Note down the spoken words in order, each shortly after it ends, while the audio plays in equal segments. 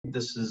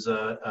This is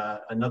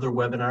another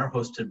webinar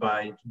hosted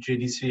by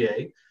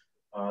JDCA.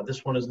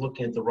 This one is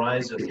looking at the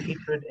rise of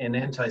hatred and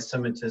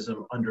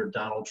anti-Semitism under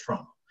Donald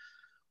Trump.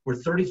 We're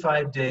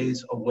 35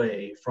 days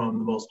away from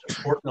the most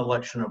important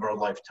election of our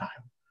lifetime.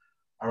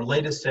 Our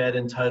latest ad,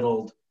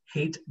 entitled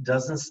 "Hate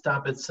Doesn't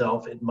Stop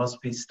Itself, It Must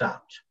Be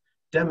Stopped,"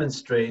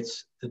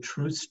 demonstrates the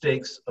true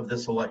stakes of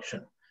this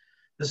election.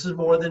 This is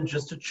more than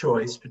just a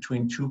choice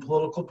between two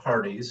political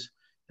parties,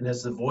 and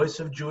as the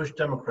voice of Jewish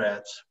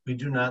Democrats, we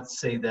do not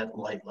say that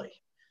lightly.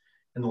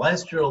 In the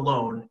last year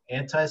alone,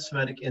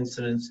 anti-Semitic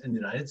incidents in the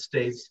United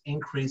States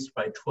increased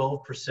by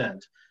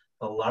 12%,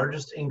 the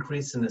largest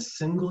increase in a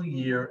single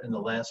year in the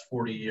last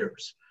 40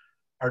 years.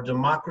 Our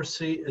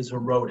democracy is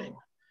eroding.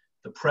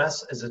 The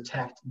press is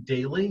attacked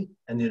daily,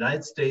 and the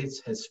United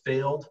States has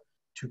failed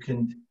to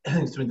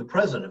the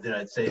President of the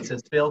United States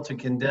has failed to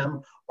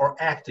condemn or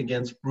act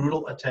against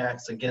brutal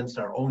attacks against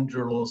our own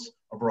journalists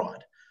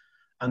abroad.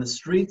 On the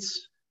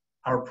streets,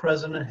 our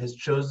president has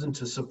chosen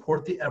to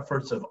support the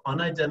efforts of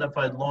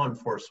unidentified law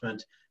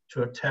enforcement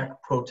to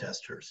attack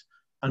protesters.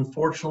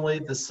 Unfortunately,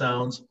 this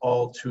sounds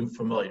all too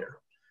familiar.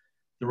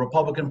 The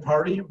Republican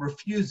Party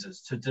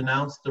refuses to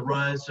denounce the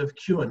rise of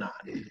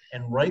QAnon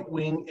and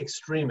right-wing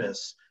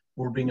extremists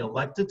who are being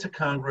elected to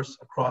Congress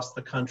across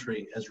the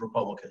country as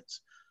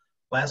Republicans.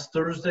 Last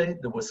Thursday,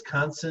 the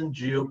Wisconsin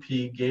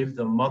GOP gave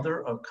the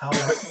mother of Kyle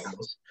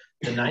Rittenhouse,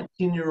 the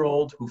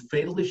 19-year-old who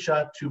fatally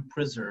shot two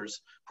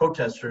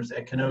protesters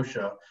at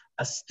Kenosha,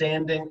 a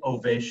standing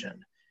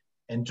ovation.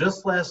 And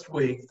just last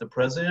week, the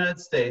President of the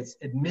United States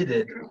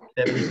admitted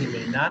that he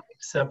may not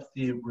accept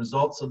the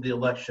results of the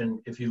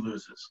election if he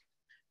loses.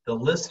 The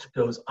list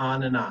goes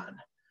on and on.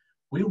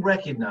 We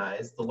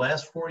recognize the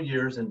last 4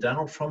 years in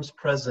Donald Trump's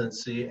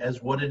presidency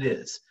as what it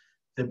is,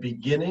 the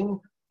beginning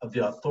of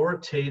the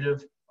authoritarian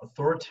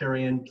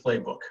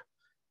playbook.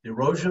 The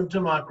erosion of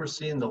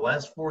democracy in the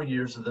last 4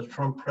 years of the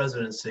Trump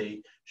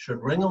presidency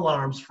should ring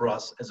alarms for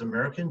us as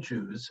American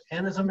Jews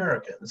and as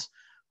Americans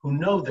who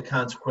know the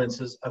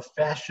consequences of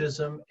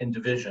fascism and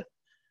division.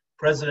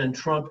 President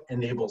Trump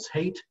enables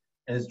hate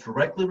and is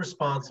directly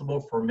responsible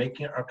for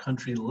making our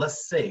country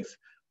less safe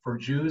for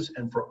Jews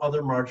and for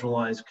other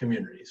marginalized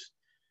communities.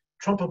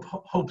 Trump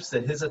hopes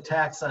that his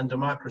attacks on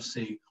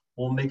democracy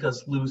will make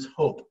us lose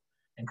hope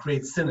and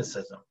create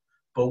cynicism.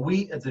 But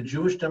we at the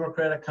Jewish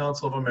Democratic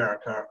Council of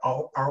America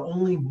are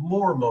only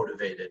more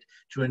motivated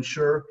to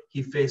ensure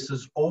he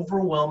faces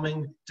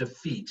overwhelming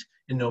defeat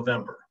in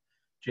November.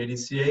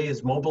 JDCA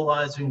is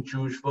mobilizing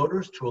Jewish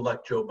voters to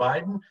elect Joe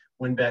Biden,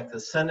 win back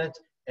the Senate,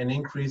 and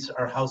increase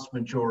our House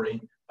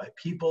majority by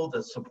people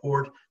that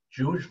support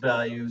Jewish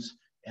values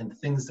and the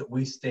things that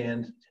we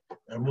stand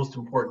are most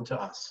important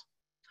to us.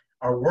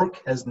 Our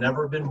work has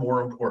never been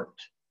more important.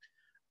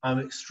 I'm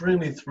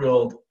extremely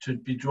thrilled to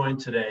be joined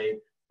today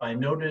by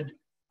noted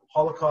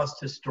Holocaust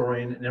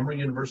historian and Emory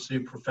University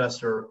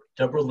professor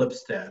Deborah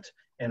Lipstadt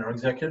and our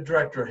executive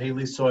director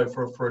Haley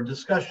Soifer for a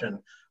discussion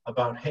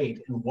about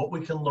hate and what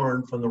we can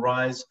learn from the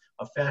rise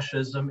of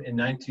fascism in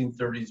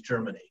 1930s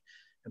Germany.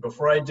 And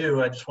before I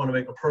do, I just want to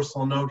make a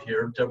personal note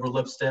here. Deborah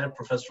Lipstadt,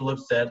 Professor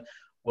Lipstadt,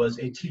 was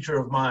a teacher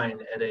of mine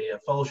at a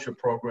fellowship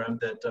program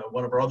that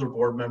one of our other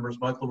board members,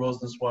 Michael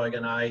Rosenzweig,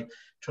 and I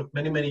took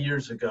many, many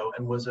years ago,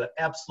 and was an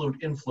absolute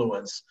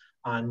influence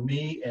on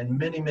me and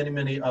many, many,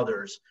 many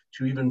others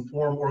to even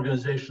form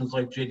organizations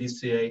like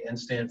JDCA and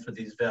stand for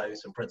these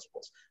values and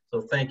principles.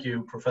 So thank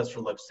you, Professor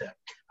Lipstadt.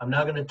 I'm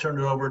now going to turn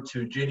it over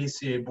to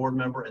JDCA board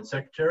member and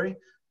secretary,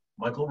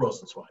 Michael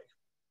Rosenzweig.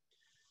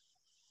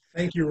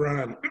 Thank you,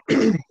 Ron.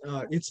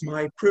 It's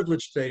my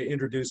privilege today to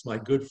introduce my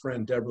good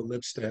friend, Deborah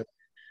Lipstadt.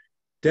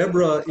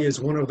 Deborah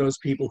is one of those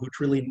people who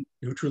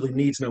truly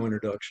needs no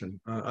introduction.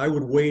 I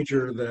would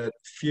wager that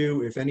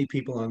few, if any,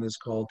 people on this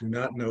call do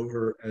not know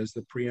her as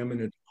the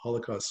preeminent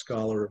Holocaust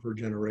scholar of her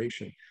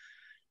generation.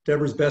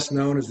 Deborah's best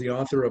known as the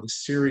author of a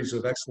series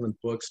of excellent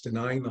books: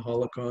 Denying the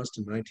Holocaust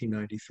in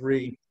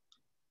 1993,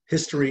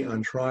 History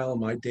on Trial: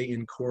 My Day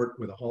in Court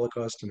with a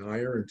Holocaust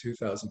Denier in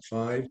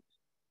 2005,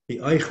 the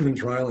Eichmann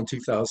Trial in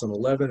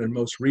 2011, and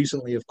most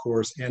recently, of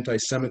course,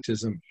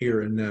 Anti-Semitism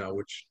Here and Now,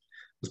 which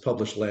was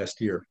published last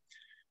year.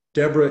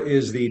 Deborah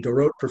is the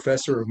Dorot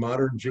Professor of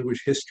Modern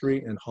Jewish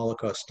History and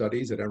Holocaust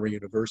Studies at Emory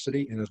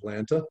University in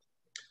Atlanta.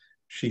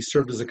 She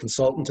served as a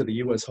consultant to the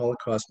U.S.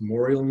 Holocaust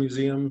Memorial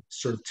Museum,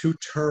 served 2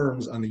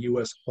 terms on the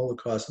U.S.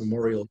 Holocaust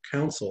Memorial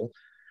Council,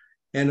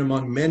 and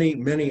among many,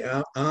 many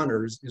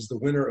honors is the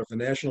winner of the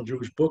National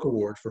Jewish Book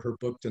Award for her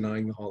book,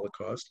 Denying the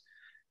Holocaust,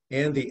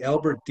 and the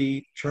Albert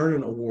D.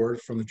 Chernin Award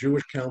from the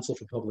Jewish Council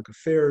for Public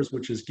Affairs,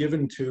 which is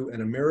given to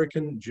an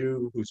American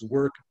Jew whose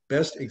work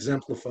best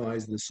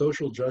exemplifies the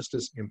social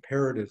justice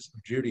imperatives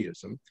of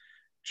Judaism,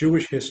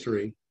 Jewish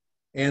history,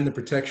 and the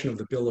protection of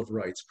the Bill of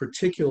Rights,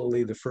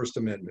 particularly the First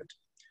Amendment,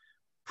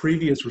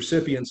 previous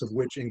recipients of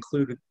which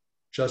included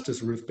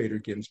Justice Ruth Bader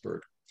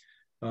Ginsburg.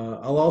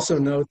 I'll also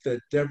note that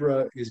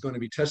Deborah is going to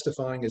be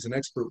testifying as an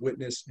expert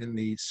witness in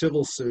the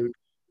civil suit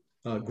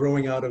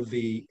growing out of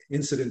the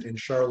incident in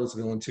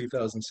Charlottesville in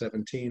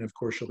 2017. Of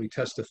course, she'll be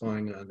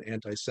testifying on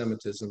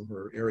anti-Semitism,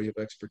 her area of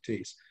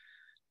expertise.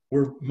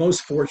 We're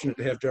most fortunate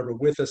to have Deborah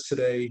with us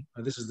today.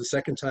 This is the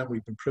second time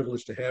we've been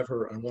privileged to have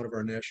her on one of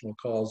our national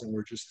calls, and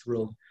we're just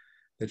thrilled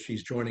that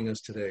she's joining us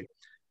today.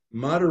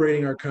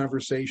 Moderating our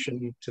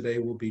conversation today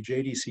will be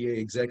JDCA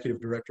Executive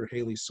Director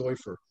Haley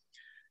Soifer.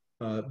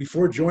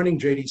 Before joining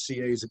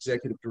JDCA as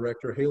Executive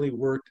Director, Haley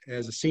worked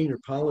as a Senior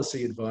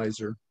Policy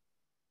Advisor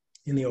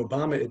in the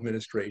Obama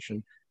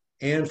administration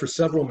and for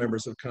several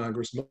members of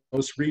Congress,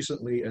 most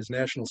recently as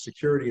National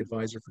Security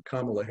Advisor for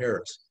Kamala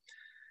Harris.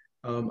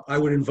 I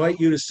would invite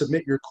you to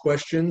submit your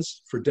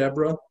questions for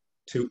Deborah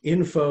to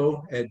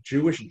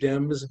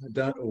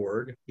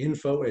info@jewishdem's.org,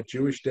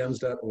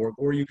 info@jewishdem's.org,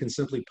 or you can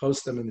simply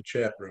post them in the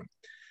chat room.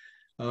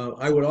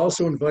 I would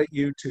also invite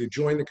you to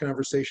join the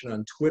conversation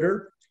on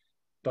Twitter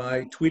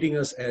by tweeting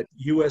us at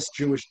US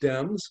Jewish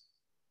Dems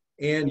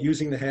and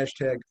using the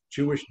hashtag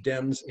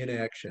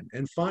JewishDemsInAction.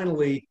 And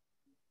finally,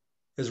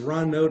 as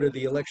Ron noted,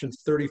 the election's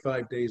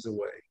 35 days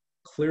away.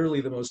 Clearly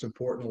the most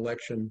important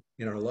election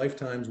in our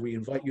lifetimes. We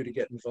invite you to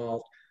get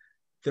involved.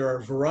 There are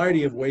a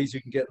variety of ways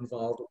you can get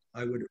involved.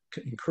 I would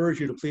encourage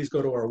you to please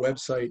go to our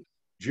website,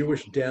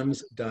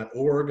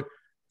 jewishdems.org,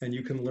 and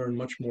you can learn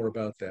much more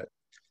about that.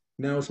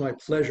 Now it's my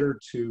pleasure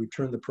to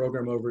turn the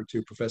program over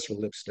to Professor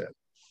Lipstadt.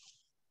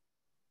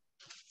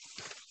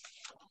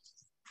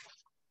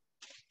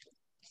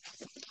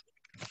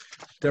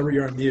 Deborah,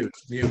 you're on mute.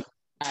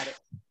 Got it.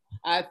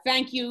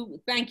 Thank you,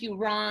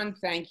 Ron.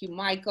 Thank you,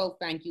 Michael.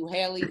 Thank you,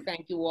 Haley.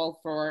 Thank you all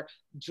for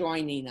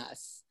joining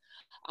us.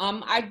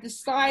 I've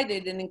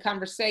decided, and in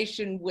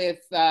conversation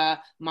with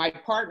my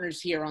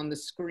partners here on the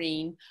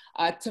screen,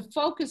 to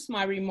focus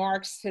my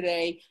remarks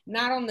today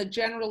not on the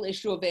general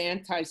issue of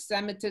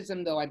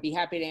anti-Semitism, though I'd be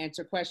happy to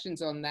answer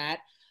questions on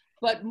that,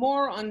 but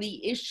more on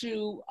the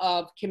issue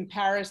of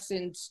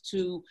comparisons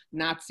to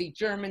Nazi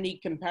Germany,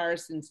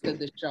 comparisons to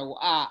the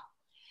Shoah.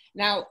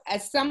 Now,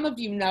 as some of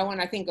you know,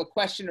 and I think a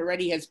question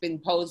already has been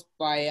posed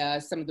by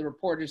some of the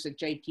reporters at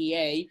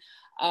JDCA,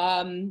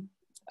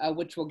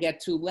 which we'll get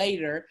to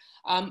later,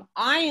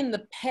 I in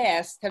the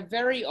past have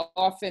very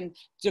often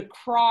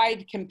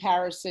decried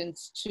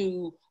comparisons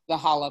to the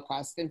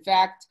Holocaust. In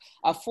fact,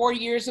 4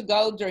 years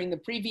ago during the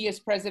previous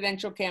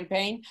presidential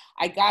campaign,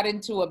 I got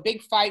into a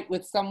big fight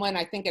with someone,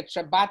 I think at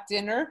Shabbat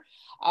dinner,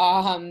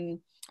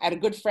 at a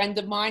good friend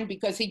of mine,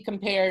 because he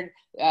compared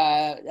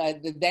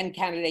the then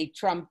candidate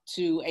Trump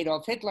to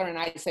Adolf Hitler, and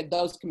I said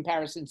those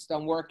comparisons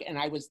don't work, and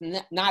I was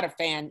not a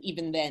fan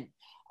even then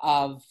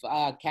of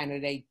then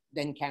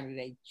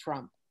candidate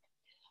Trump.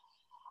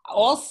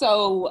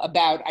 Also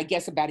I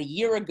guess about a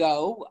year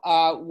ago,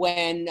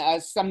 when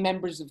some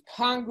members of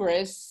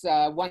Congress,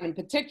 one in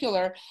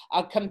particular,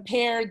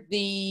 compared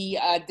the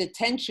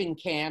detention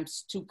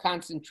camps to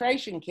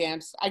concentration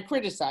camps, I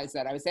criticized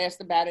that. I was asked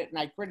about it and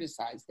I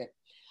criticized it.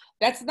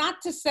 That's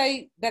not to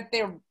say that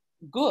they're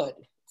good.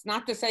 It's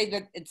not to say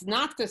that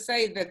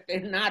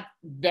they're not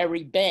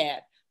very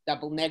bad.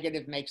 Double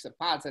negative makes a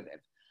positive.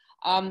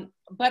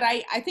 But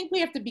I think we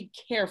have to be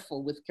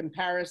careful with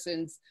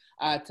comparisons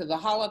to the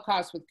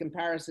Holocaust, with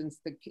comparisons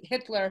to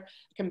Hitler,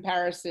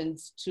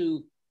 comparisons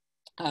to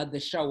the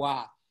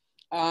Shoah.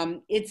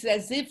 It's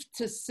as if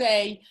to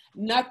say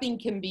nothing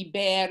can be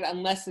bad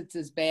unless it's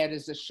as bad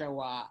as a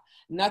Shoah.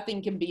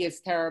 Nothing can be as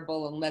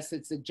terrible unless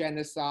it's a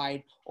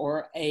genocide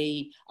or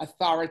a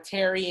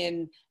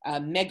authoritarian,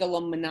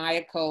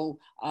 megalomaniacal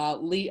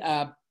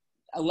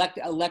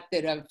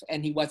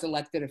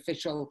elected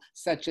official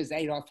such as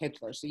Adolf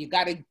Hitler. So you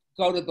got to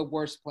go to the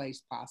worst place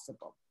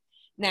possible.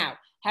 Now,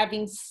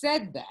 having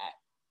said that,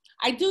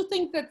 I do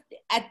think that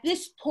at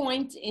this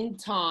point in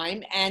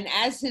time, and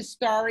as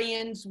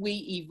historians, we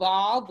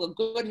evolve. A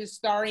good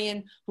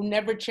historian who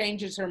never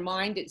changes her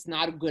mind is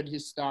not a good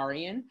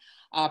historian.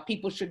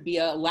 People should be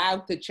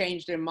allowed to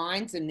change their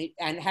minds and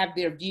have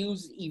their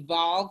views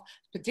evolve,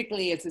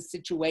 particularly as the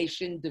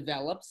situation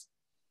develops.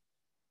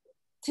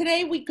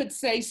 Today, we could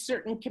say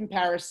certain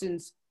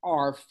comparisons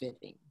are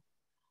fitting.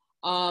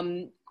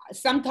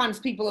 Sometimes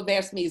people have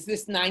asked me, is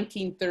this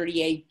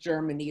 1938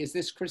 Germany? Is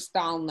this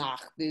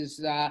Kristallnacht?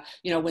 Is,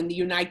 when the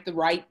Unite the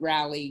Right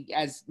rally,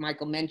 as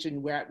Michael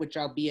mentioned, which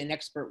I'll be an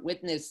expert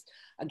witness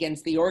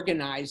against the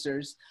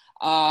organizers,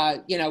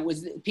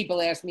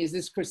 people ask me, is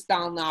this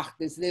Kristallnacht?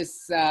 Is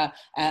this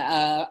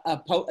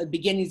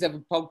beginnings of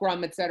a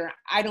pogrom, et cetera?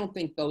 I don't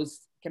think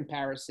those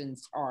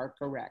comparisons are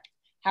correct.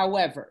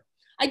 However,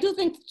 I do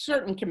think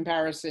certain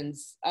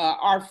comparisons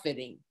are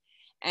fitting.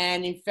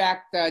 And in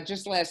fact,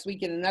 just last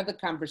week in another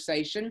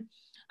conversation,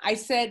 I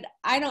said,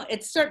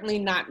 it's certainly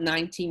not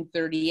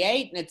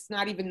 1938, and it's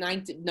not even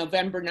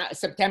September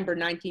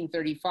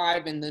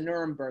 1935 and the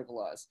Nuremberg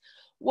laws.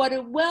 What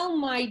it well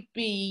might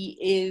be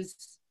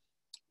is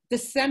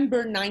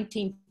December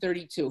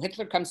 1932.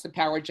 Hitler comes to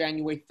power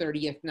January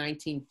 30th,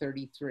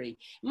 1933.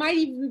 Might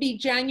even be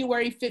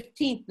January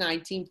 15th,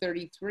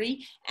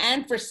 1933.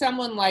 And for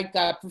someone like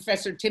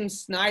Professor Tim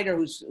Snyder,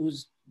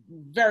 who's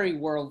very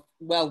well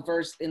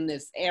versed in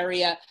this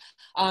area.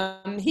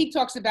 He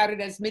talks about it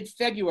as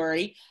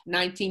mid-February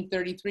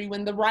 1933,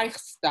 when the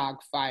Reichstag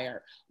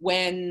fire,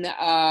 when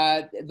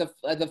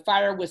the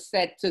fire was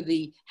set to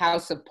the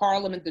House of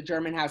Parliament, the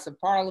German House of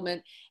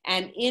Parliament,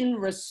 and in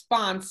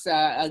response,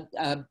 a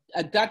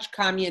Dutch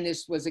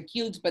communist was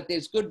accused, but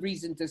there's good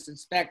reason to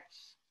suspect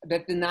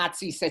that the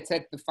Nazis had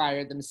set the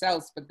fire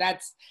themselves, but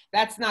that's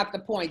not the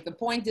point. The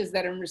point is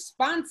that in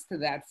response to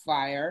that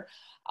fire,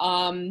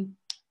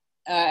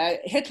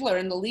 Hitler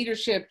and the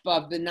leadership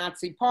of the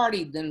Nazi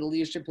Party, then the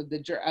leadership of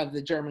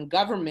the German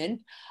government,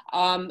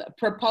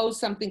 proposed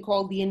something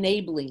called the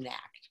Enabling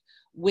Act,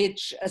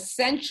 which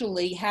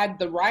essentially had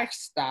the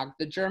Reichstag,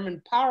 the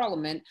German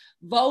parliament,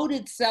 vote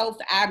itself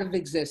out of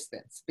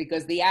existence,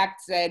 because the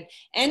act said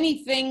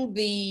anything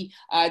the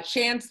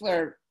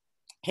Chancellor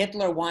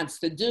Hitler wants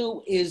to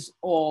do is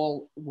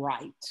all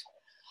right.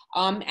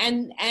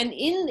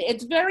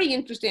 It's very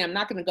interesting. I'm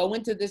not going to go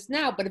into this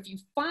now, but if you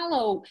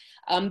follow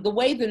the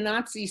way the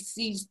Nazis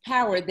seized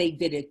power, they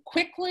did it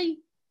quickly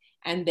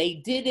and they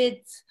did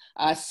it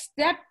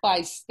step by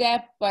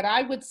step. But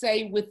I would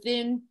say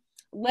within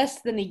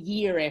less than a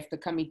year after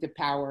coming to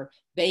power,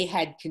 they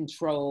had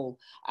control.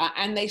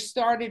 And they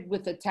started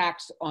with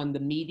attacks on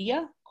the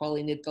media,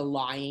 calling it the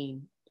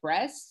lying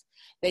press.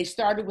 They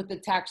started with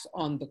attacks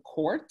on the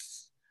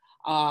courts.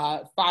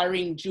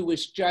 Firing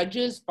Jewish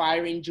judges,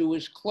 firing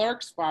Jewish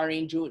clerks,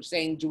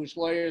 saying Jewish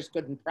lawyers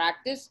couldn't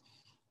practice.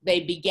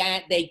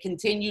 They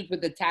continued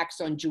with attacks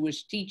on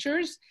Jewish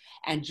teachers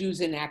and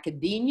Jews in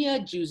academia.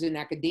 Jews in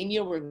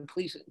academia were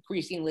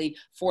increasingly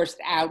forced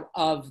out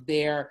of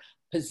their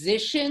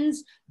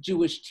positions.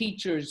 Jewish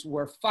teachers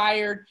were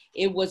fired.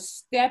 It was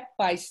step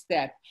by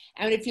step.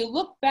 And if you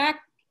look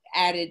back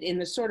at it in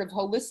a sort of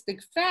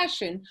holistic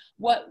fashion,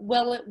 what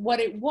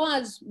it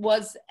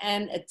was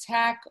an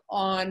attack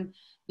on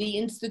the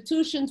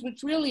institutions,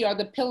 which really are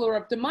the pillar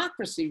of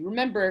democracy.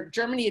 Remember,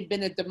 Germany had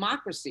been a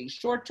democracy,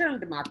 short-term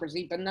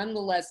democracy, but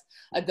nonetheless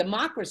a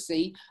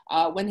democracy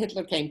when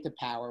Hitler came to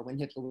power, when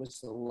Hitler was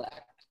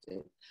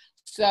elected.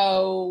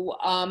 So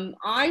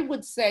I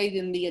would say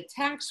in the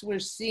attacks we're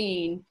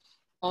seeing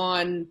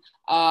on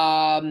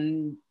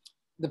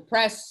the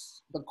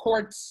press, the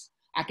courts,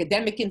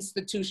 academic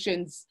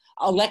institutions,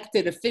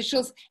 elected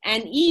officials,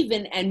 and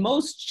even, and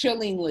most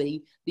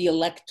chillingly, the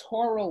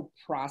electoral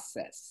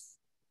process,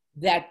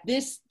 that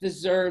this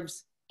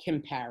deserves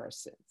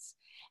comparisons.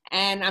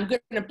 And I'm going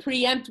to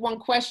preempt one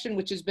question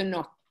which has been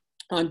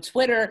on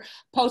Twitter,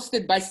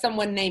 posted by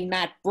someone named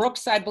Matt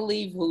Brooks, I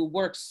believe, who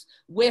works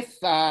with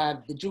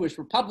the Jewish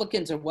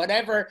Republicans or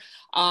whatever,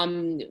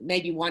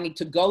 maybe wanting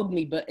to goad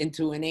me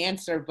into an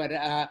answer, but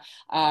a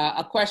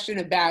question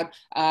about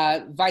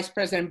Vice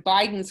President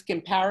Biden's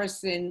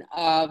comparison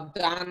of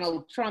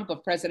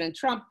President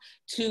Trump,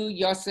 to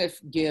Joseph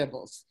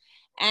Goebbels.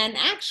 And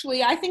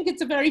actually, I think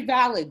it's a very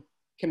valid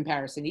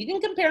comparison. He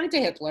didn't compare him to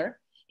Hitler.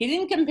 He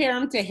didn't compare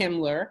him to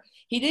Himmler.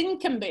 He didn't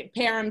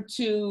compare him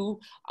to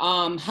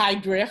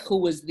Heydrich,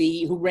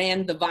 who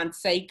ran the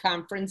Wannsee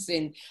conference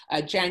in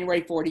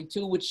January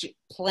 42, which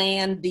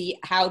planned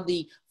how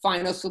the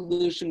final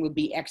solution would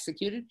be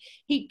executed.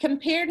 He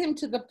compared him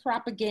to the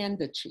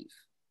propaganda chief,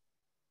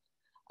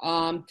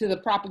 of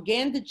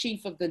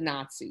the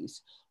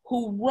Nazis,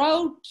 who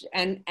wrote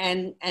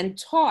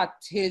and taught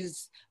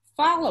his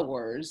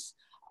followers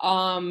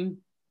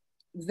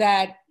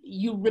that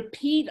you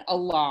repeat a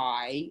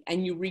lie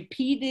and you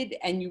repeat it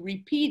and you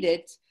repeat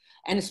it,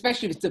 and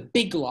especially if it's a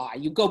big lie,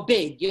 you go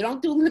big. You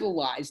don't do little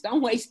lies.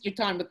 Don't waste your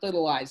time with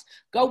little lies.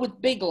 Go with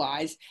big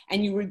lies,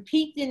 and you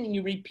repeat it and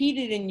you repeat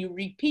it and you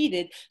repeat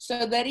it,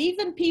 so that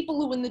even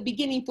people who in the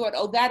beginning thought,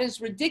 oh, that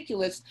is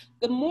ridiculous,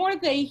 the more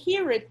they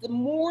hear it, the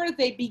more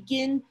they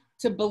begin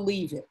to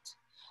believe it.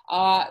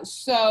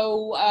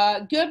 So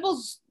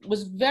Goebbels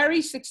was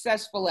very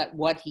successful at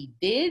what he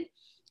did.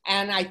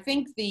 And I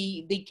think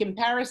the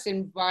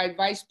comparison by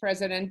Vice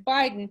President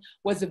Biden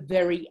was a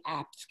very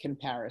apt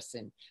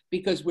comparison,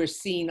 because we're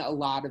seeing a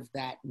lot of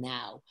that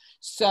now.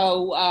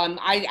 So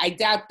I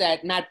doubt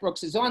that Matt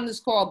Brooks is on this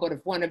call, but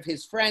if one of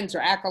his friends or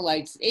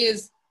acolytes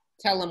is,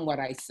 tell him what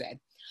I said.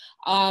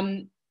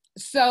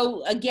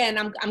 So again,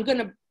 I'm going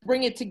to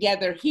bring it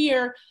together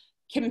here.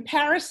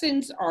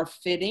 Comparisons are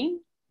fitting,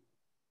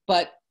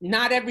 but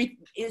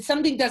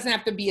something doesn't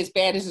have to be as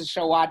bad as a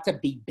Shoah to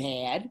be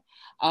bad.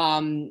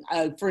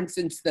 For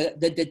instance,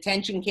 the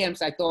detention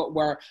camps, I thought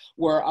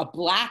were a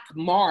black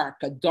mark,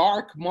 a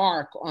dark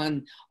mark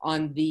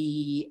on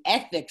the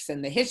ethics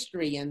and the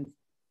history and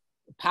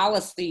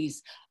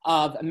policies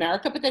of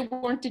America, but they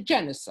weren't a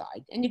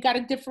genocide, and you got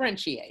to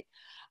differentiate.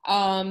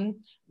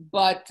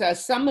 But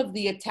some of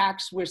the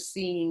attacks we're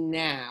seeing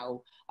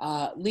now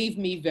leave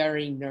me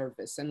very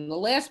nervous. And the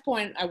last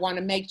point I want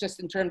to make, just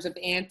in terms of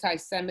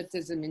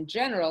anti-Semitism in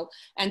general,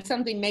 and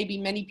something maybe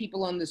many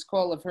people on this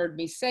call have heard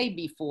me say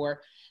before,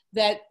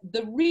 that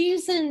the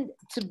reason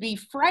to be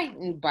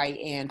frightened by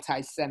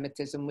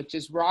anti-Semitism, which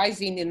is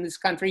rising in this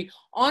country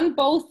on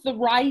both the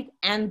right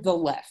and the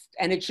left,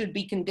 and it should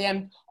be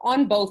condemned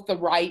on both the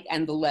right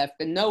and the left,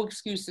 and no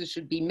excuses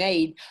should be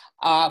made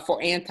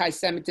for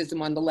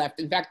anti-Semitism on the left.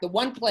 In fact, the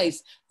one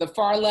place the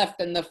far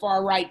left and the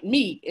far right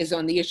meet is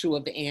on the issue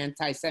of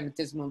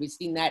anti-Semitism, and we've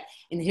seen that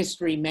in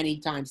history many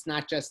times,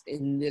 not just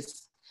in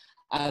this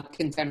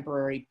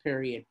contemporary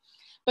period.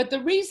 But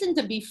the reason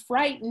to be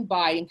frightened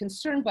by and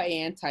concerned by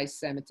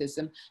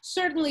anti-Semitism,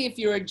 certainly if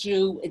you're a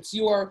Jew, it's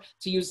your,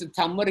 to use the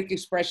Talmudic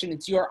expression,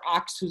 it's your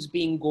ox who's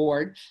being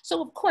gored. So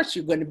of course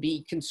you're going to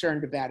be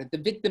concerned about it. The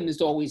victim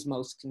is always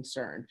most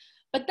concerned.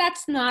 But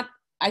that's not,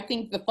 I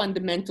think, the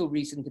fundamental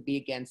reason to be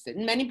against it.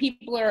 And many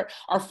people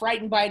are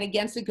frightened by and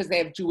against it because they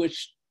have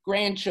Jewish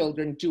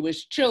grandchildren,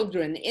 Jewish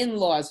children,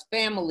 in-laws,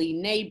 family,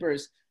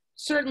 neighbors.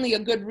 Certainly a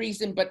good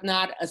reason, but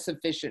not a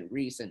sufficient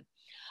reason.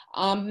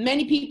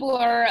 Many people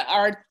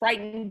are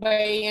frightened by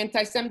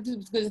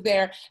anti-Semitism because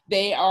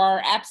they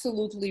are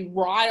absolutely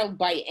riled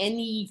by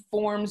any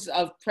forms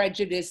of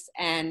prejudice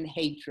and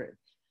hatred.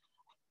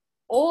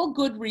 All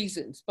good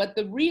reasons, but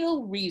the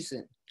real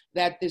reason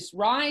that this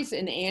rise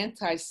in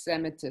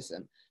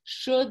anti-Semitism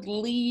should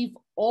leave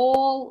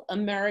all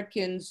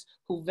Americans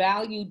who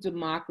value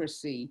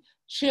democracy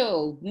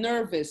chilled,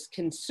 nervous,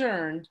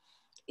 concerned,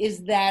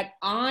 is that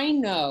I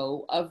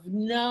know of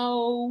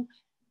no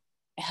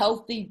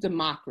healthy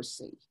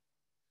democracy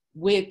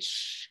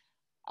which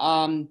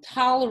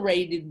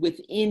tolerated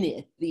within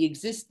it the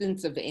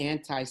existence of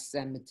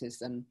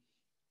anti-Semitism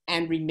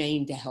and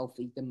remained a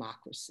healthy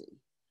democracy.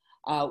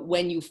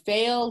 When you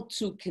fail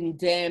to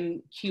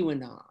condemn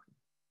QAnon,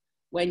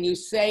 when you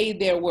say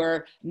there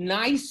were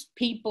nice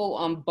people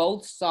on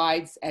both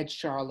sides at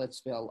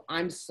Charlottesville,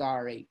 I'm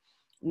sorry,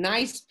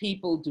 nice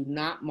people do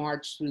not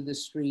march through the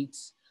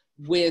streets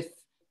with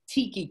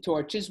tiki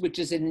torches, which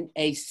is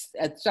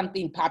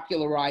something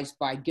popularized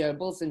by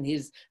Goebbels in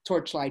his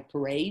torchlight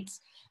parades.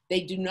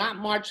 They do not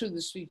march through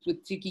the streets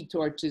with tiki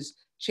torches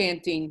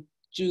chanting,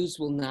 "Jews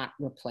will not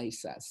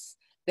replace us."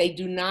 They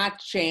do not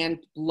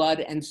chant blood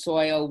and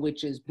soil,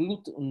 which is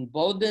Blut und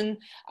Boden,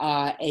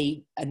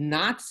 a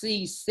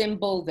Nazi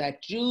symbol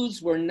that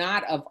Jews were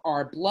not of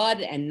our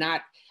blood and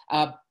not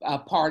a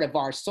part of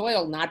our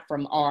soil, not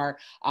from our,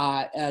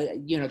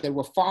 they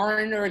were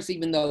foreigners,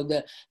 even though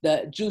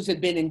the Jews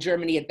had been in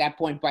Germany at that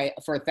point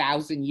for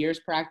 1,000 years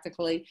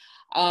practically.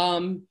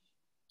 You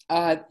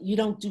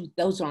don't do,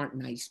 those aren't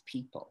nice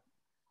people.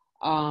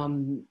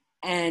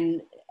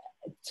 And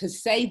to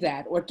say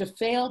that, or to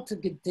fail to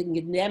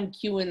condemn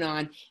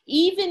QAnon,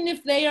 even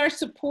if they are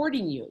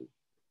supporting you,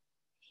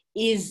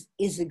 is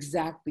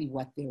exactly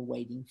what they're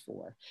waiting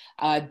for.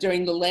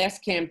 During the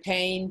last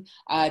campaign,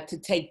 to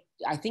take,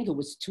 I think it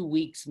was 2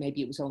 weeks,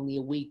 maybe it was only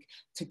a week,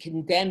 to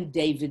condemn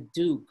David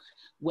Duke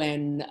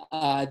when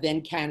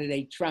then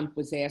candidate Trump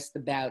was asked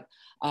about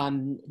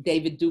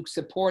David Duke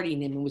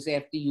supporting him and was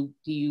asked, do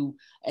you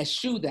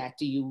eschew that?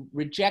 Do you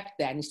reject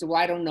that? And he said,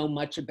 well, I don't know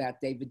much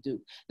about David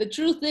Duke. The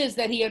truth is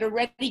that he had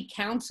already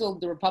counseled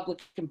the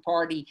Republican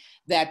Party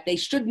that they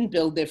shouldn't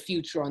build their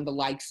future on the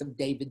likes of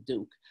David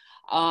Duke.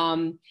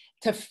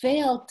 To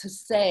fail to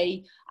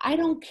say, I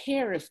don't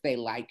care if they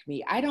like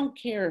me, I don't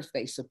care if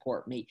they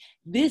support me.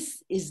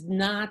 This is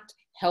not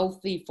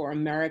healthy for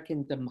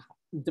American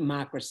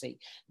democracy.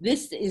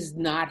 This is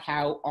not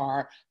how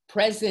our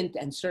present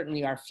and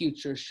certainly our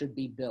future should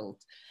be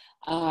built.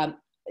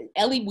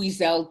 Elie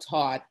Wiesel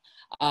taught,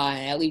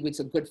 Elie was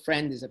a good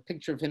friend. There's a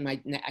picture of him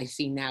I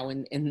see now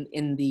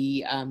in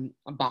the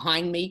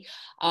behind me.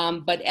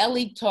 But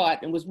Elie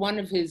taught, and was one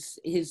of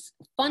his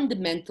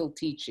fundamental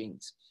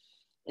teachings,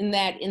 in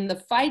that in the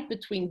fight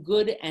between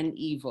good and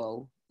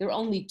evil, there are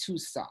only two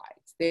sides.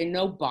 There are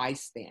no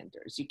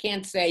bystanders. You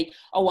can't say,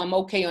 oh, I'm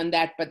okay on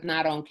that, but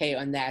not okay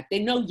on that. There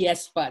are no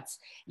yes buts.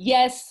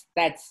 Yes,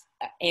 that's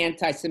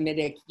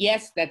anti-Semitic.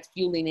 Yes, that's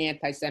fueling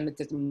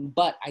anti-Semitism,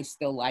 but I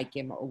still like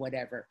him or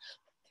whatever.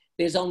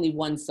 There's only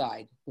one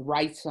side, the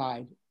right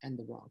side and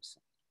the wrong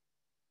side.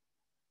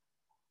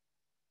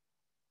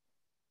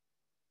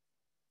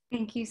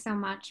 Thank you so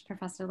much,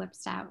 Professor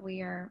Lipstadt.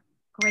 We are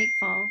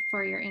grateful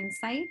for your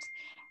insight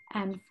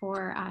and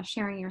for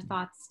sharing your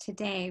thoughts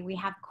today. We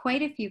have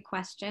quite a few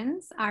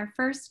questions. Our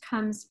first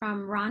comes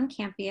from Ron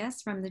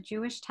Campius from the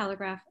Jewish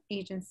Telegraph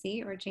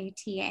Agency, or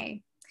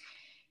JTA.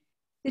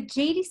 The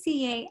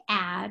JDCA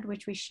ad,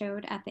 which we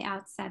showed at the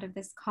outset of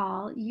this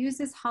call,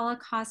 uses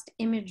Holocaust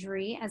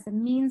imagery as a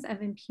means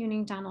of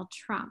impugning Donald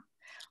Trump.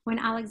 When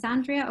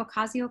Alexandria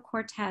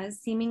Ocasio-Cortez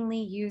seemingly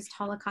used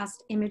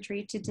Holocaust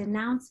imagery to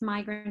denounce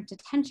migrant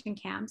detention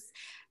camps,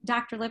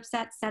 Dr.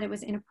 Lipstadt said it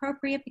was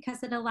inappropriate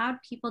because it allowed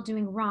people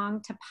doing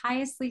wrong to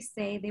piously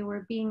say they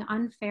were being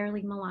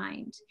unfairly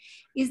maligned.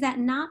 Is that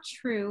not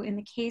true in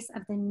the case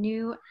of the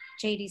new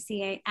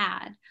JDCA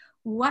ad?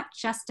 What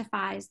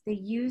justifies the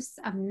use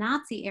of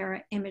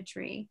Nazi-era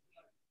imagery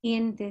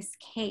in this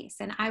case?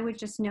 And I would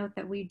just note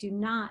that we do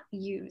not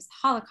use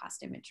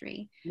Holocaust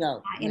imagery.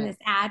 No, in this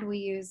ad, we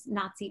use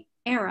Nazi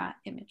era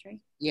imagery.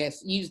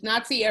 Yes, use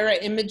Nazi era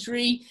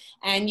imagery,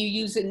 and you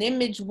use an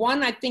image.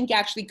 One, I think,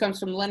 actually comes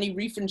from Leni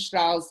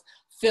Riefenstahl's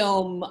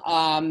film,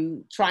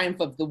 Triumph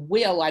of the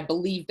Will. I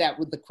believe that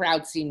with the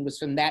crowd scene was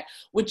from that,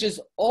 which is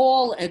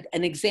all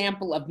an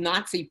example of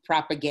Nazi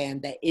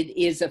propaganda. It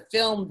is a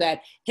film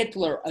that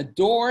Hitler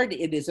adored.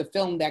 It is a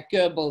film that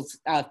Goebbels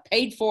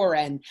paid for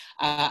and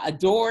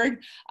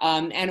adored.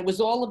 And it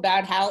was all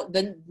about how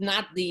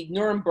not the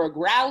Nuremberg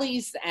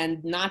rallies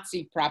and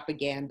Nazi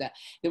propaganda.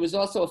 There was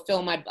also a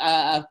film,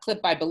 a clip,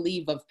 I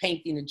believe, of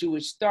painting a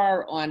Jewish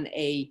star on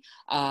a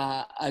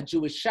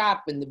Jewish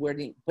shop and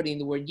putting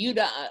the word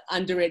Judah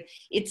under it.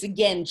 It's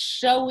again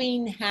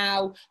showing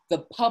how the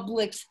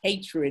public's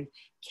hatred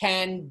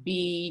can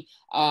be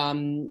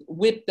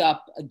whipped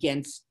up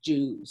against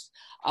Jews.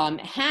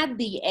 Had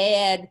the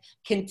ad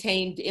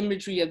contained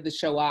imagery of the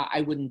Shoah,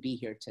 I wouldn't be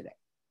here today.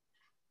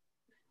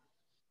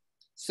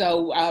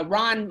 So,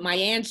 Ron, my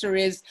answer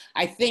is,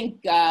 I think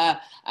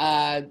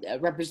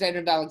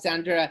Representative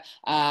Alexandra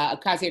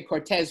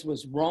Ocasio-Cortez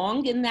was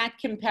wrong in that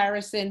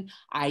comparison.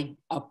 I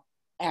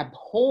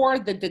abhor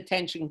the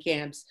detention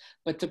camps,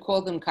 but to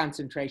call them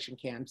concentration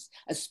camps,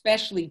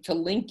 especially to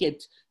link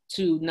it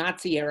to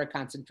Nazi-era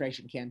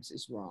concentration camps,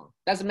 is wrong.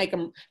 Doesn't make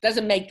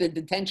the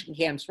detention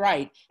camps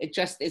right. It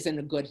just isn't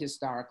a good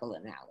historical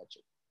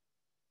analogy.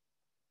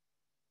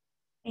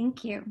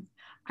 Thank you.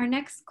 Our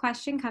next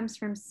question comes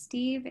from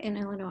Steve in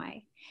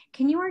Illinois.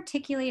 Can you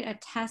articulate a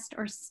test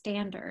or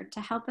standard to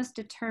help us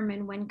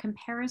determine when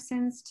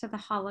comparisons to the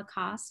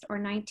Holocaust or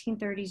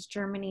 1930s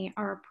Germany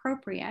are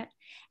appropriate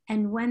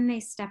and when they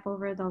step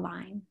over the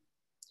line?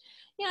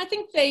 Yeah, I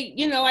think they,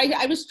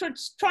 I was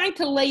trying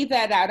to lay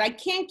that out. I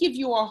can't give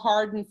you a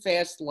hard and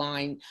fast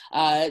line,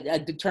 a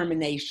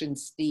determination,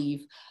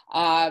 Steve,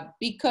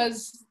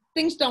 because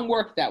things don't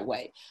work that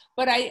way.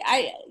 But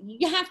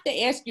you have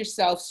to ask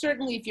yourself,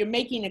 certainly if you're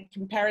making a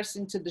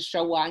comparison to the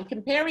Shoah and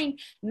comparing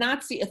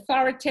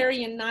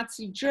authoritarian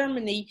Nazi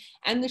Germany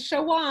and the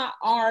Shoah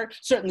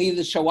certainly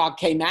the Shoah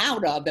came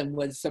out of and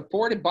was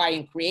supported by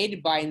and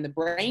created by and the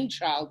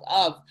brainchild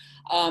of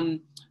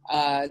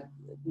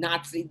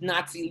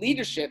Nazi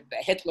leadership,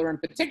 Hitler in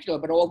particular,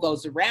 but all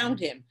those around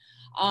him.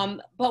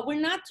 But we're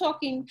not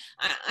talking,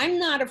 I'm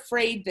not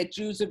afraid that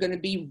Jews are going to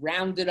be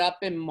rounded up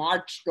and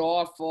marched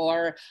off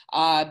or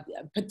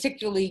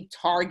particularly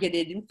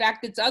targeted. In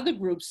fact, it's other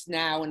groups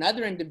now and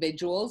other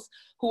individuals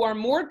who are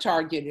more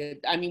targeted.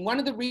 I mean, one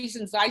of the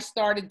reasons I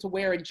started to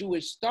wear a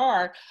Jewish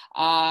star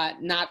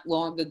not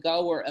long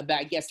ago, or about,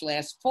 I guess,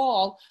 last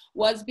fall,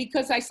 was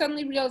because I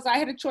suddenly realized I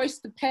had a choice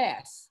to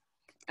pass,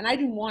 and I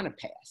didn't want to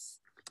pass.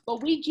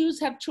 But we Jews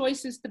have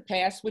choices to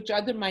pass, which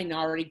other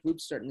minority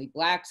groups, certainly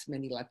Blacks,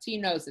 many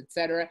Latinos, et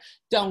cetera,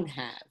 don't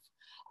have.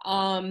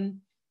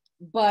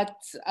 But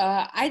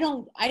I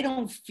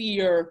don't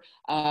fear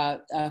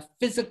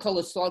physical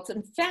assaults.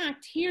 In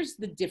fact, here's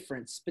the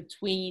difference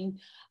between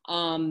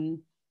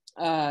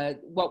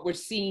what we're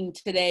seeing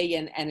today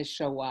and a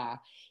Shoah.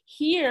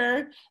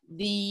 Here,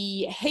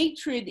 the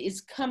hatred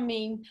is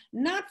coming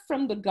not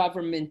from the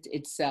government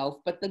itself,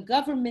 but the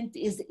government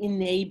is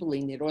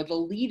enabling it, or the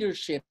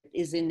leadership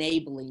is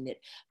enabling it.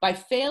 By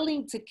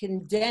failing to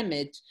condemn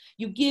it,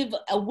 you give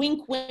a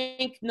wink,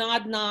 wink,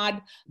 nod,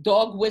 nod,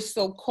 dog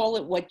whistle, call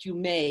it what you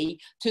may,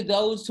 to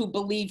those who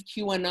believe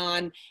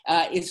QAnon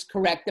is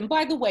correct. And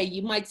by the way,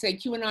 you might say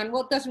QAnon,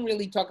 well, it doesn't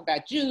really talk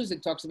about Jews,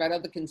 it talks about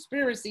other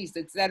conspiracies,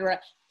 etc.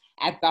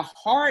 At the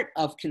heart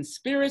of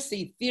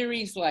conspiracy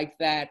theories like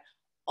that,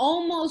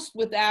 almost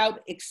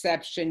without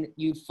exception,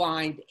 you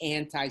find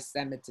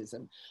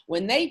anti-Semitism.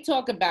 When they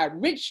talk about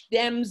rich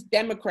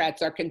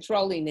Democrats are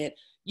controlling it,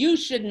 you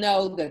should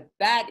know that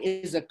that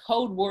is a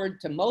code word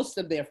to most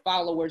of their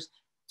followers,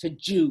 to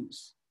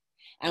Jews.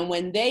 And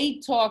when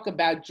they talk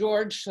about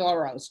George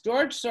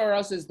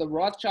Soros is the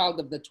Rothschild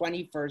of the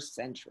 21st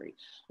century.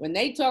 When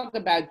they talk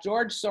about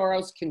George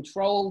Soros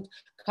controlled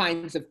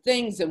kinds of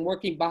things and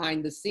working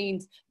behind the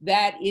scenes,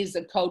 that is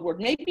a code word.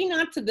 Maybe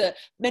not to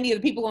many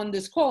of the people on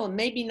this call, and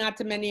maybe not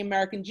to many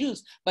American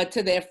Jews, but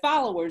to their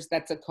followers,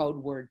 that's a code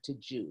word to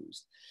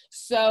Jews.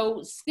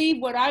 So,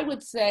 Steve, what I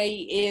would say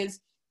is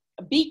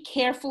be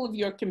careful of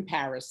your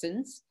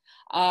comparisons.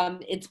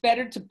 It's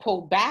better to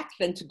pull back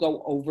than to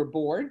go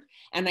overboard.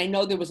 And I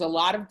know there was a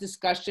lot of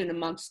discussion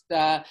amongst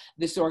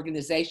this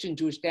organization,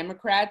 Jewish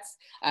Democrats,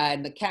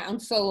 and the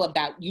council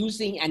about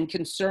using and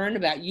concern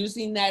about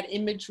using that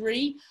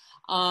imagery.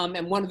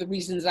 And one of the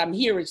reasons I'm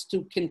here is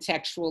to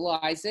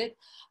contextualize it.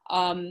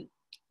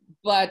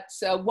 But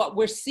what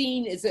we're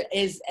seeing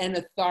is an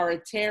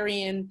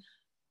authoritarian,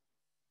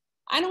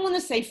 I don't want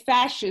to say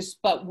fascist,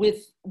 but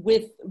with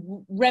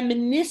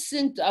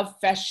reminiscent of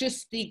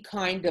fascistic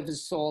kind of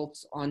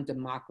assaults on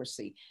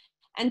democracy.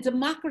 And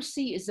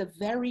democracy is a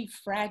very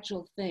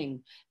fragile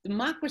thing.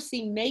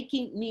 Democracy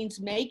means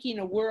making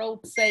a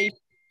world safe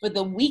for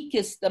the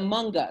weakest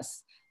among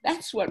us.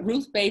 That's what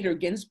Ruth Bader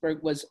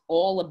Ginsburg was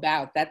all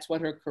about. That's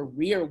what her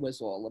career was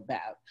all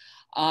about.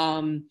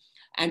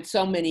 And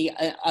so many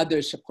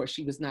others, of course,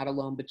 she was not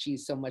alone, but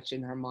she's so much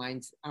in our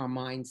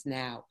minds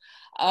now.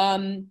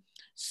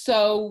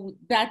 So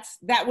that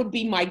would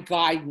be my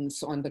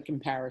guidance on the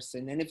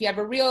comparison. And if you have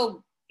a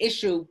real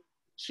issue,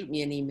 shoot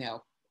me an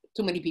email.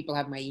 Too many people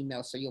have my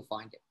email, so you'll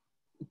find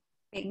it.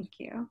 Thank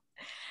you.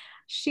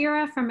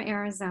 Shira from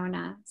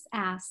Arizona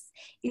asks,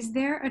 is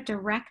there a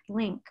direct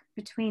link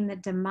between the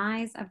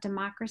demise of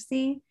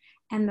democracy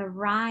and the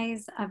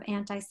rise of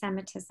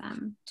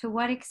anti-Semitism? To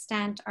what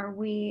extent are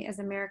we as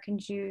American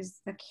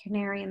Jews the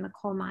canary in the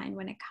coal mine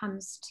when it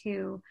comes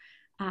to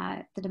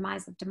the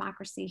demise of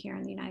democracy here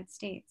in the United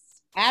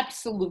States?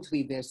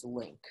 Absolutely, there's a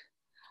link.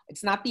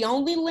 It's not the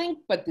only link,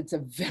 but it's a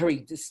very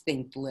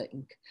distinct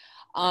link.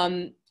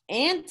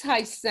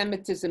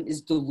 Anti-Semitism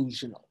is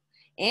delusional.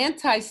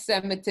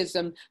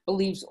 Anti-Semitism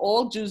believes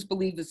all Jews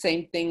believe the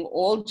same thing,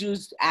 all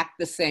Jews act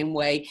the same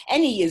way.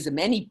 Any ism,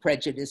 any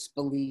prejudice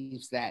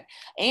believes that.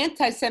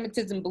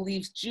 Anti-Semitism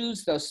believes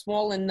Jews, though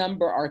small in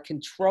number, are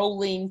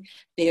controlling.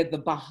 They're the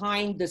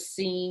behind the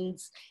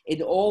scenes.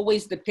 It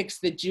always depicts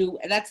the Jew,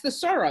 and that's the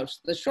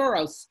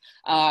Soros,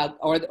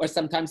 or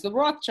sometimes the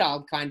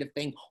Rothschild kind of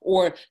thing,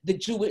 or the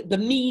Jew, the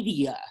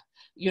media.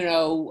 You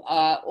know,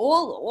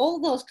 all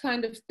those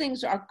kind of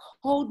things are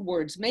code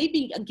words.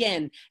 Maybe,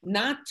 again,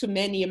 not to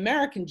many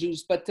American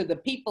Jews, but to the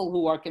people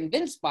who are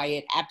convinced by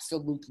it,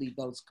 absolutely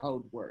those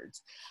code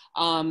words.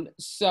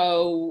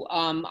 So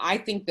I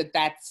think that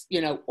that's,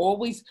 you know,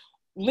 always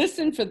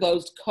listen for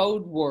those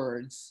code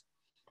words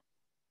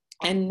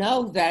and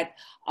know that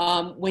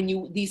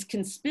these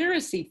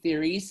conspiracy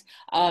theories,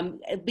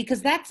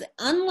 because that's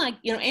unlike,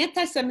 you know,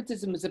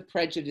 anti-Semitism is a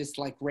prejudice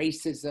like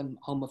racism,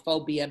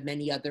 homophobia,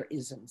 many other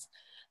isms.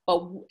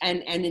 But,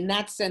 and in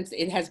that sense,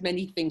 it has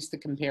many things to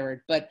compare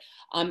it. But,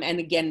 and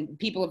again,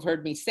 people have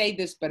heard me say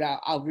this, but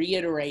I'll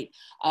reiterate,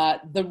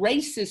 the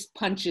racist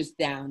punches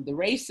down. The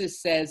racist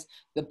says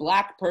the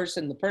Black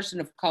person, the person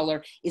of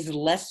color, is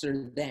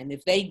lesser than.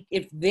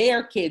 If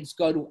their kids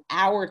go to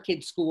our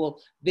kids'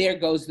 school, there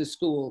goes the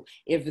school.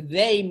 If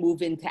they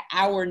move into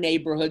our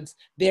neighborhoods,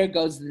 there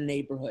goes the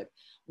neighborhood.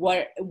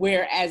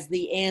 Whereas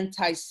the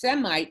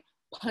anti-Semite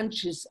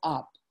punches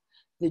up.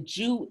 The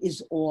Jew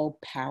is all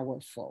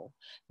powerful.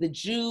 The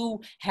Jew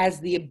has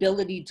the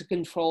ability to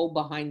control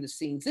behind the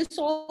scenes. This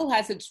all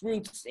has its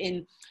roots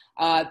in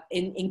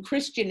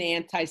Christian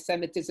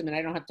anti-Semitism, and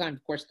I don't have time,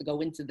 of course, to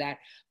go into that.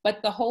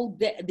 But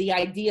the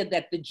idea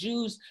that the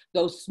Jews,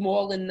 though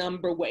small in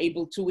number, were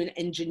able to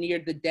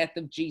engineer the death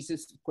of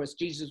Jesus. Of course,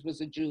 Jesus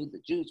was a Jew.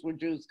 The Jews were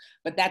Jews,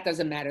 but that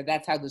doesn't matter.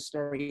 That's how the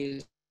story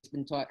is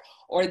been taught.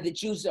 Or the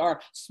Jews are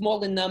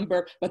small in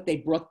number, but they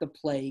brought the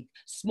plague.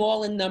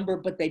 Small in number,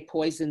 but they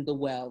poisoned the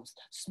wells.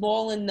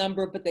 Small in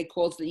number, but they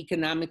caused the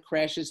economic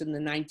crashes in the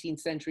 19th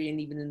century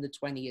and even in the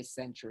 20th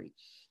century.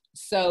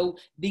 So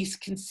these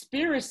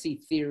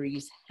conspiracy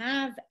theories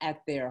have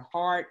at their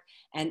heart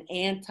an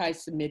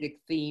anti-Semitic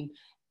theme,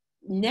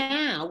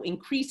 now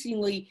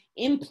increasingly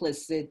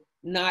implicit,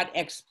 not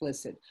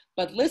explicit.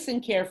 But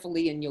listen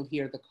carefully and you'll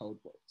hear the code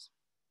words.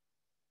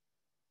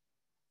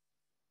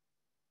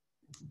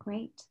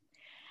 Great.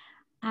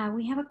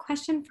 We have a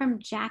question from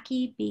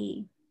Jackie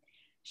B.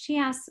 She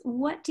asks,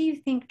 what do you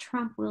think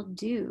Trump will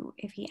do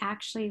if he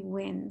actually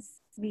wins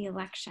the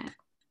election?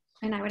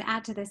 And I would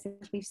add to this,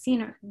 if we've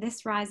seen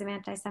this rise of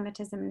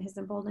anti-Semitism and his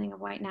emboldening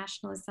of white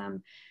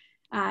nationalism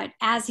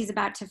as he's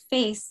about to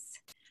face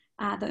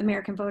the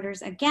American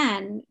voters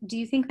again, do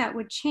you think that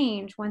would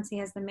change once he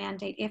has the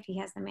mandate, if he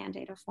has the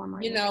mandate of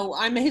former? You know,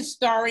 I'm a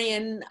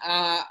historian.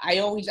 I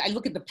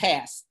look at the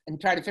past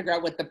and try to figure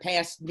out what the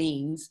past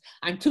means.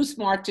 I'm too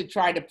smart to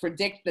try to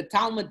predict. The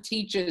Talmud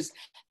teaches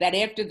that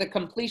after the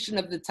completion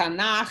of the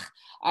Tanakh,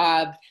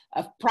 a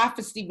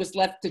prophecy was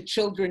left to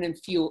children and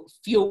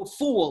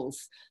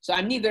fools. So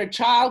I'm neither a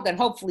child and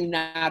hopefully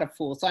not a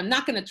fool. So I'm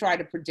not going to try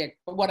to predict.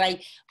 But what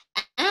I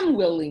am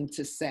willing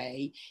to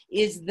say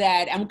is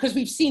that, and because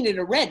we've seen it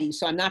already,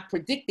 so I'm not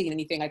predicting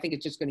anything, I think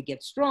it's just going to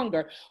get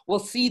stronger, we'll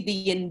see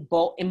the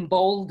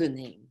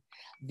emboldening,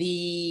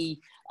 the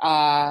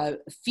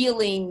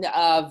feeling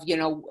of, you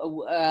know,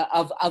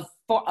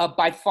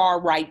 by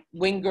far right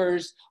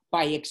wingers,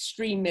 by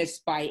extremists,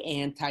 by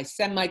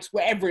anti-Semites,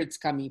 wherever it's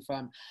coming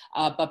from,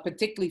 but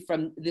particularly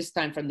from this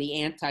time from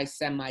the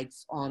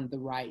anti-Semites on the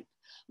right.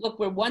 Look,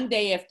 we're one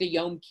day after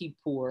Yom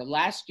Kippur.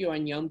 Last year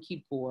on Yom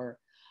Kippur,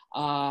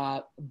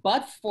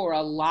 but for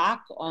a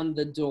lock on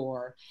the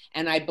door,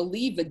 and I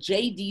believe a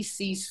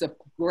JDCA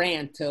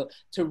grant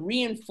to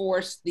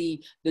reinforce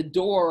the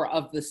door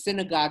of the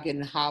synagogue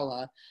in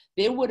Halle,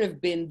 there would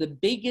have been the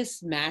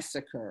biggest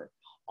massacre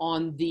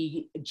on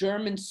the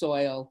German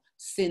soil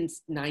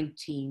since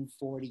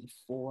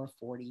 1944,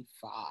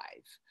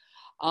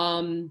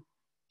 45.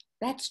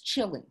 That's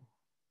chilling.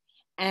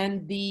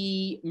 And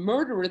the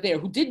murderer there,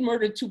 who did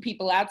murder two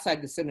people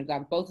outside the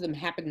synagogue, both of them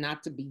happened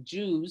not to be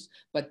Jews,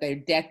 but their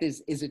death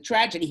is a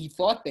tragedy. He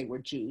thought they were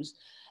Jews.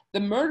 The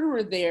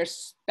murderer there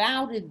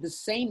spouted the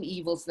same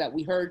evils that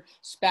we heard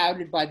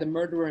spouted by the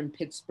murderer in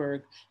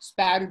Pittsburgh,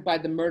 spouted by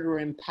the murderer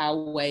in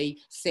Poway,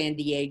 San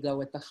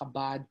Diego at the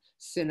Chabad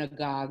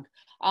synagogue,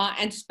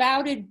 and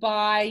spouted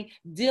by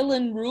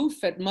Dylan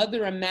Roof at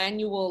Mother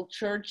Emanuel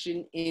Church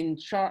in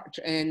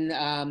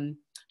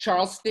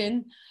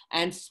Charleston,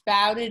 and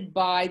spouted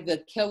by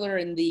the killer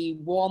in the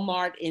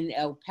Walmart in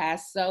El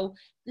Paso.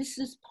 This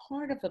is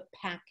part of a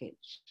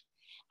package.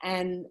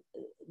 And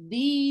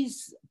the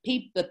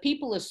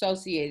people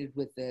associated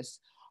with this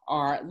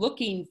are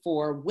looking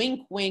for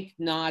wink, wink,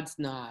 nods,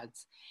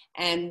 nods.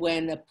 And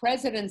when a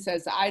president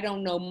says, I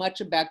don't know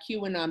much about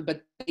QAnon,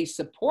 but they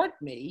support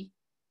me,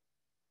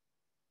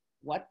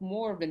 what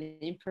more of an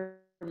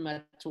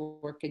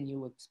imprimatur can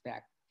you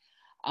expect?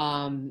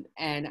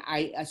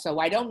 So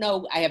I don't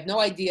know, I have no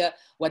idea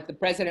what the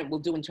president will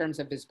do in terms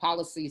of his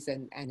policies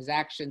and his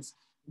actions,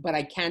 but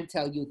I can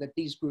tell you that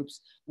these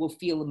groups will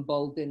feel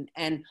emboldened.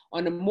 And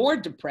on a more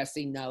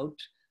depressing note,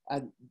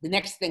 the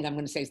next thing I'm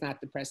going to say is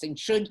not depressing.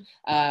 Should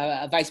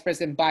Vice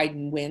President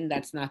Biden win,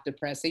 that's not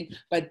depressing.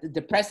 But the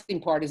depressing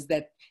part is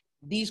that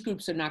these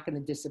groups are not going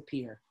to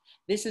disappear.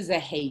 This is a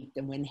hate.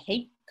 And when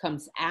hate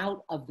comes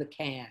out of the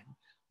can,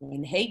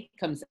 when hate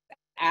comes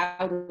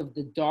out of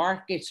the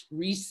darkest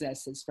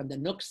recesses, from the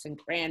nooks and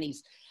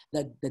crannies,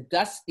 the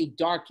dusty,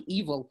 dark,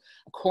 evil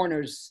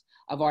corners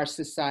of our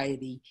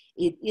society,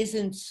 it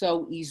isn't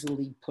so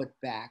easily put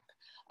back.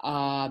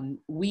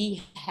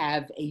 We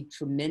have a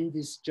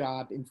tremendous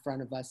job in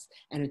front of us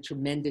and a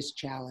tremendous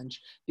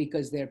challenge,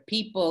 because there are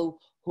people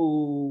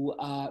who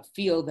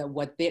feel that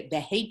what the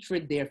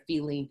hatred they're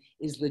feeling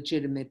is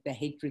legitimate, the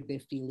hatred they're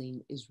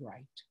feeling is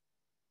right.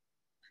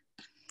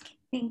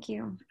 Thank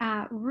you.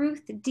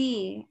 Ruth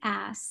D.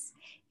 asks,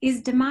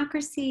 is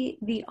democracy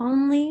the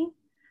only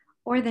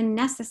or the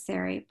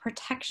necessary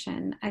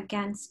protection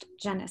against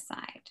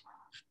genocide?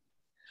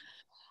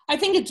 I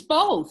think it's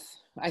both.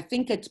 I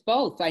think it's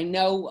both. I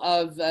know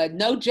of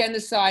no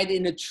genocide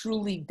in a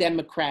truly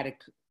democratic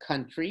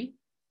country.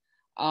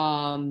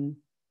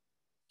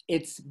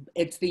 It's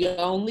the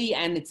only,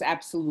 and it's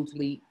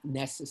absolutely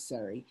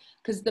necessary,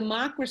 because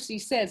democracy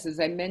says, as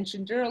I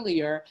mentioned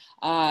earlier,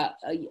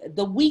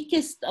 the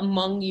weakest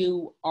among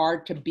you are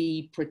to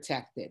be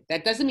protected.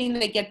 That doesn't mean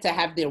they get to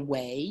have their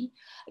way.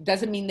 It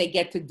doesn't mean they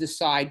get to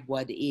decide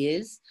what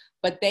is,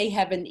 but they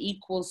have an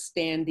equal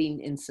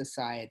standing in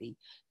society.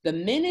 The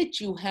minute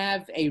you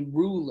have a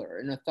ruler,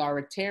 an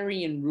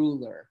authoritarian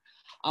ruler,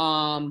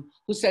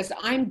 who says,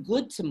 I'm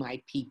good to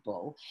my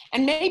people,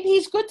 and maybe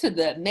he's good to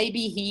them,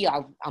 maybe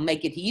I'll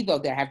make it he, though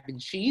there have been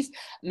she's,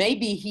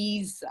 maybe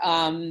he's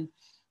good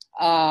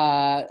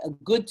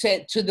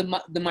to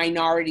the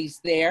minorities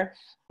there,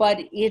 but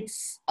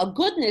it's a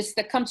goodness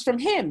that comes from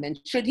him, and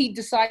should he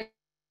decide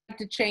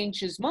to change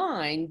his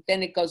mind,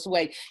 then it goes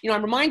away. You know,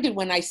 I'm reminded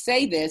when I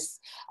say this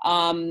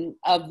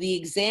of the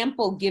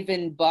example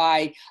given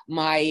by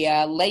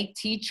my late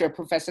teacher,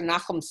 Professor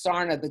Nachum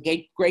Sarna,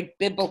 the great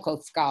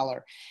biblical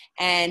scholar.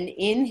 And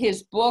in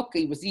his book,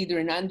 he was either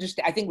I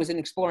think it was in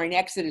Exploring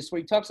Exodus,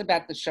 where he talks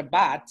about the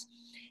Shabbat.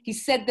 He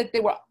said that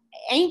there were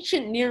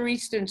ancient Near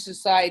Eastern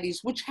societies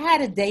which had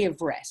a day of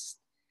rest,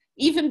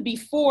 even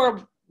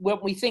before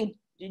what we think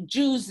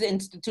Jews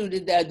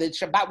instituted, the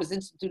Shabbat was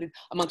instituted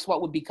amongst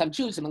what would become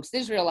Jews, amongst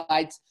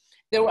Israelites.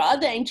 There were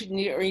other ancient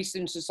Near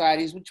Eastern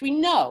societies, which we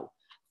know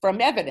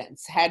from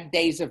evidence had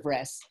days of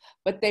rest,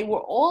 but they were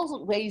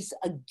always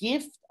a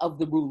gift of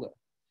the ruler.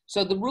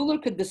 So the ruler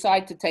could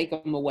decide to take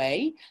them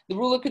away. The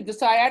ruler could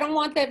decide, I don't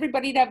want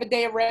everybody to have a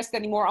day of rest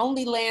anymore.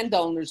 Only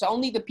landowners,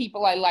 only the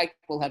people I like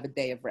will have a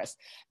day of rest.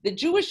 The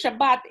Jewish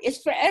Shabbat is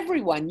for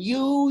everyone.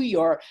 You,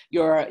 your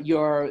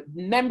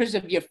members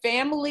of your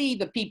family,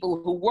 the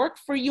people who work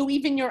for you,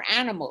 even your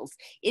animals.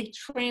 It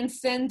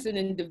transcends an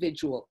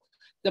individual.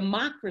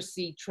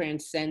 Democracy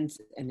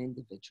transcends an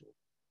individual.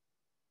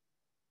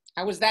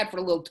 How was that for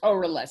a little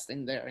Torah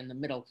lesson there in the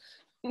middle?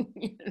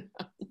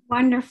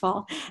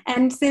 Wonderful.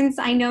 And since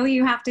I know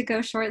you have to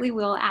go shortly,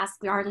 we'll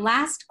ask our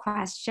last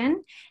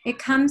question. It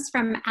comes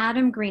from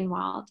Adam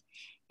Greenwald.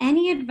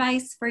 Any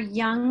advice for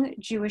young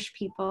Jewish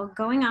people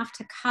going off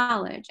to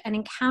college and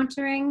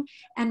encountering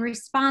and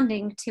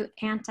responding to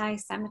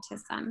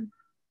anti-Semitism?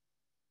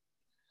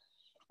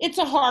 It's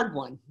a hard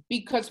one,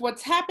 because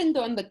what's happened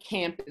on the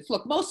campus,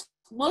 look, most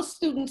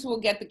students who will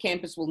get to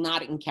campus will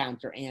not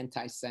encounter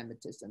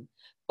anti-Semitism.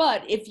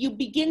 But if you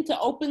begin to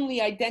openly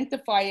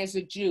identify as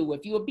a Jew,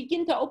 if you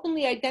begin to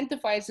openly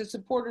identify as a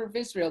supporter of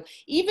Israel,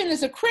 even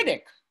as a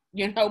critic,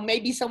 you know,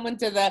 maybe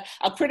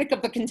a critic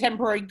of the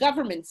contemporary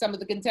government, some of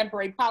the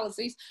contemporary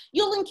policies,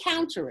 you'll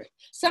encounter it.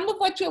 Some of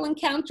what you'll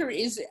encounter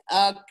is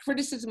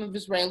criticism of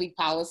Israeli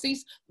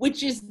policies,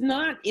 which is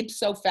not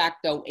ipso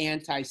facto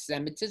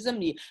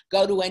anti-Semitism. You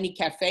go to any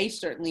cafe,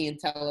 certainly in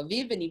Tel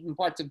Aviv and even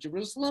parts of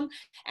Jerusalem,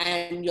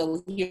 and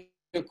you'll hear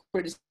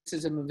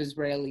criticism of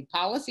Israeli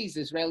policies.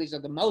 Israelis are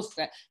the most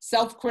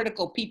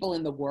self-critical people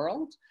in the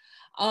world.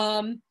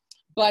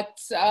 But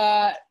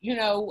I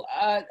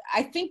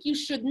think you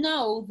should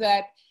know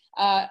that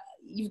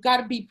you've got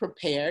to be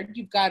prepared.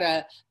 You've got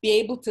to be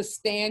able to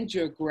stand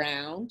your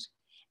ground.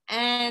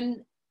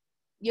 And,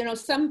 you know,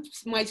 some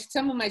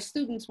of my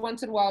students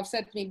once in a while have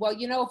said to me, well,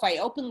 you know, if I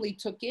openly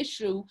took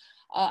issue,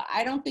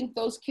 I don't think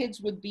those kids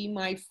would be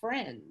my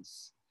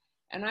friends.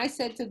 And I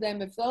said to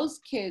them, if those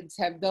kids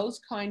have those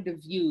kind of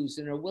views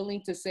and are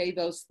willing to say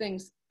those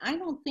things, I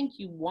don't think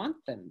you want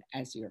them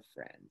as your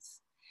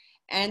friends.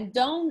 And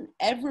don't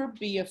ever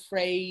be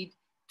afraid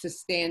to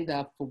stand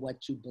up for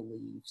what you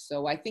believe.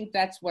 So I think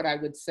that's what I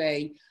would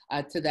say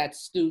to that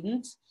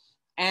student.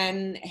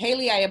 And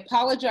Haley, I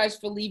apologize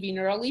for leaving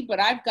early, but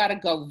I've got to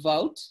go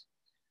vote.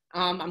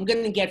 I'm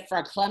going to get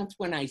verklempt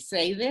when I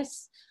say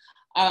this,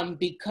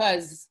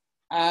 because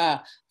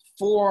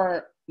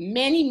for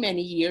many,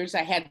 many years,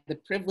 I had the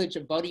privilege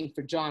of voting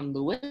for John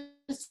Lewis.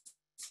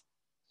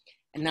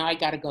 And now I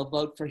got to go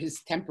vote for his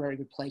temporary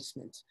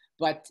replacement.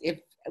 But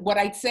what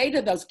I'd say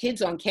to those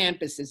kids on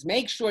campus is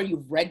make sure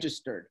you've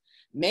registered.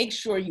 Make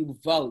sure you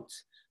vote.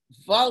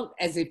 Vote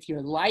as if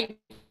your life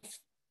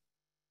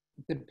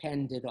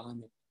depended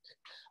on it.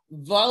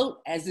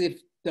 Vote as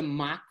if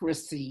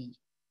democracy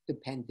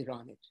depended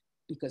on it,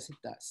 because it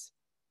does.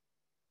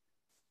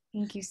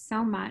 Thank you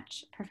so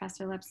much,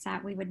 Professor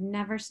Lipstadt. We would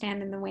never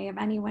stand in the way of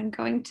anyone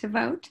going to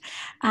vote.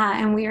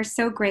 And we are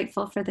so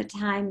grateful for the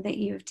time that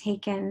you've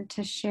taken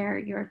to share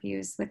your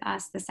views with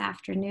us this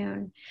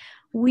afternoon.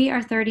 We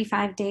are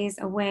 35 days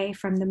away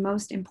from the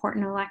most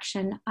important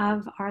election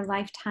of our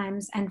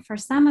lifetimes. And for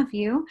some of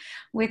you,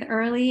 with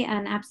early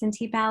and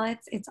absentee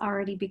ballots, it's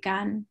already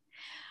begun.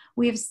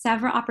 We have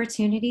several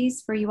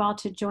opportunities for you all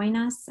to join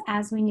us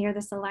as we near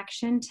this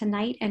election.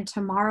 Tonight and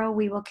tomorrow,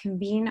 we will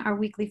convene our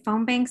weekly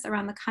phone banks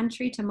around the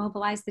country to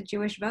mobilize the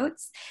Jewish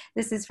votes.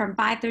 This is from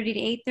 5:30 to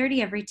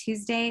 8:30 every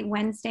Tuesday,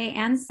 Wednesday,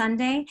 and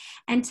Sunday.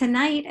 And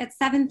tonight at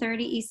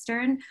 7:30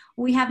 Eastern,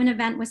 we have an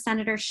event with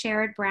Senator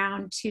Sherrod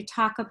Brown to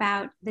talk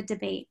about the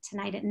debate.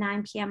 Tonight at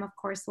 9 p.m., of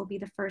course, will be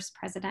the first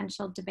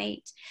presidential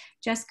debate.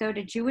 Just go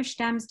to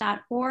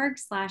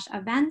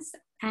jewishdems.org/events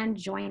and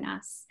join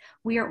us.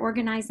 We are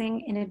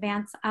organizing in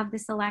advance of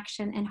this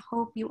election and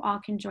hope you all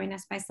can join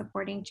us by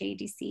supporting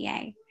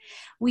JDCA.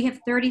 We have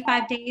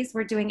 35 days.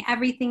 We're doing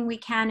everything we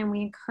can, and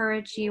we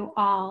encourage you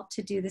all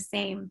to do the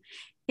same.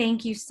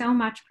 Thank you so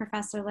much,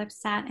 Professor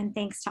Lipstadt, and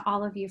thanks to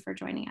all of you for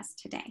joining us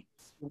today.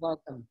 You're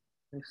welcome.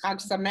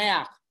 Chag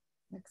Sameach.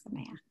 Chag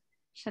Sameach.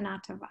 Shana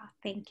Tova.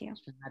 Thank you.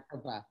 Shana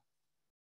Tova.